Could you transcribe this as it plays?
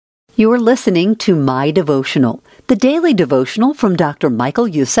You are listening to My Devotional, the daily devotional from Dr. Michael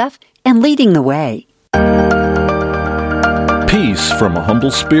Youssef and Leading the Way. Peace from a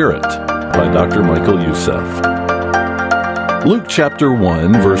Humble Spirit by Dr. Michael Youssef. Luke chapter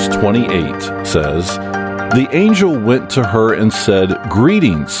 1, verse 28 says, "The angel went to her and said,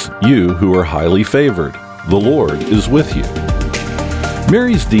 'Greetings, you who are highly favored. The Lord is with you.'"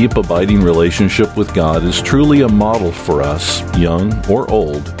 Mary's deep, abiding relationship with God is truly a model for us, young or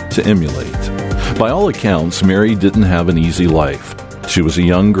old, to emulate. By all accounts, Mary didn't have an easy life. She was a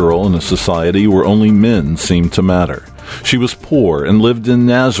young girl in a society where only men seemed to matter. She was poor and lived in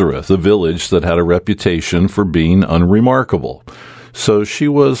Nazareth, a village that had a reputation for being unremarkable. So she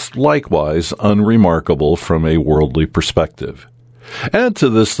was likewise unremarkable from a worldly perspective. Add to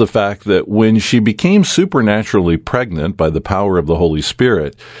this the fact that when she became supernaturally pregnant by the power of the Holy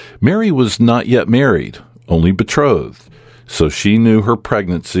Spirit, Mary was not yet married, only betrothed. So she knew her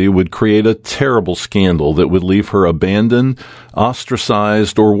pregnancy would create a terrible scandal that would leave her abandoned,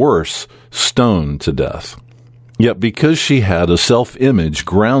 ostracized, or worse, stoned to death. Yet because she had a self-image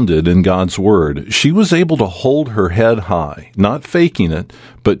grounded in God's Word, she was able to hold her head high, not faking it,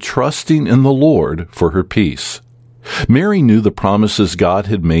 but trusting in the Lord for her peace. Mary knew the promises God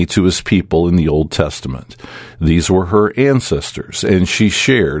had made to His people in the Old Testament. These were her ancestors, and she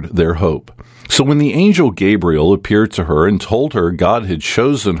shared their hope. So when the angel Gabriel appeared to her and told her God had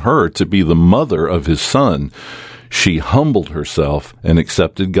chosen her to be the mother of His Son, she humbled herself and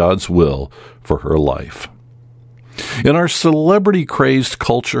accepted God's will for her life. In our celebrity-crazed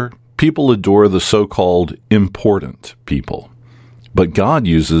culture, people adore the so-called important people. But God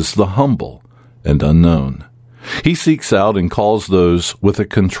uses the humble and unknown. He seeks out and calls those with a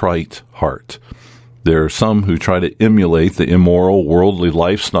contrite heart. There are some who try to emulate the immoral, worldly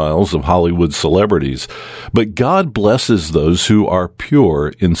lifestyles of Hollywood celebrities, but God blesses those who are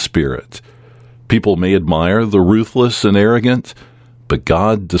pure in spirit. People may admire the ruthless and arrogant, but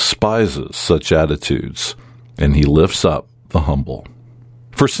God despises such attitudes, and He lifts up the humble.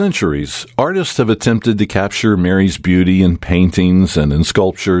 For centuries, artists have attempted to capture Mary's beauty in paintings and in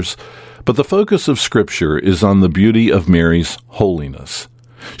sculptures, but the focus of Scripture is on the beauty of Mary's holiness.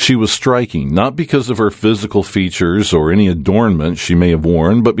 She was striking, not because of her physical features or any adornment she may have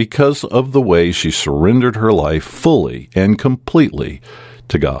worn, but because of the way she surrendered her life fully and completely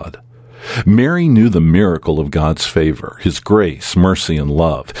to God. Mary knew the miracle of God's favor, His grace, mercy, and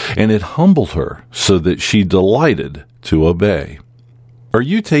love, and it humbled her so that she delighted to obey. Are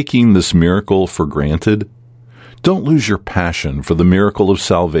you taking this miracle for granted? Don't lose your passion for the miracle of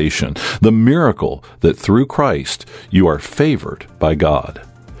salvation, the miracle that through Christ you are favored by God.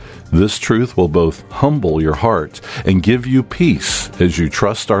 This truth will both humble your heart and give you peace as you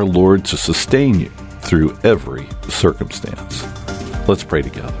trust our Lord to sustain you through every circumstance. Let's pray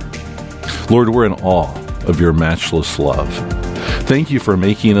together. Lord, we're in awe of your matchless love. Thank you for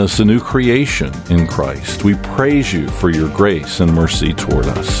making us a new creation in Christ. We praise you for your grace and mercy toward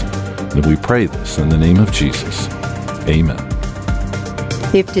us. And we pray this in the name of Jesus. Amen.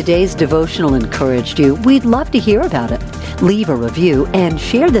 If today's devotional encouraged you, we'd love to hear about it. Leave a review and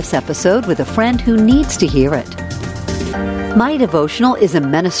share this episode with a friend who needs to hear it. My Devotional is a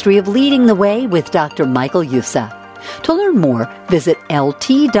ministry of Leading the Way with Dr. Michael Youssef. To learn more, visit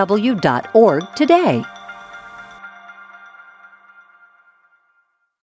ltw.org today.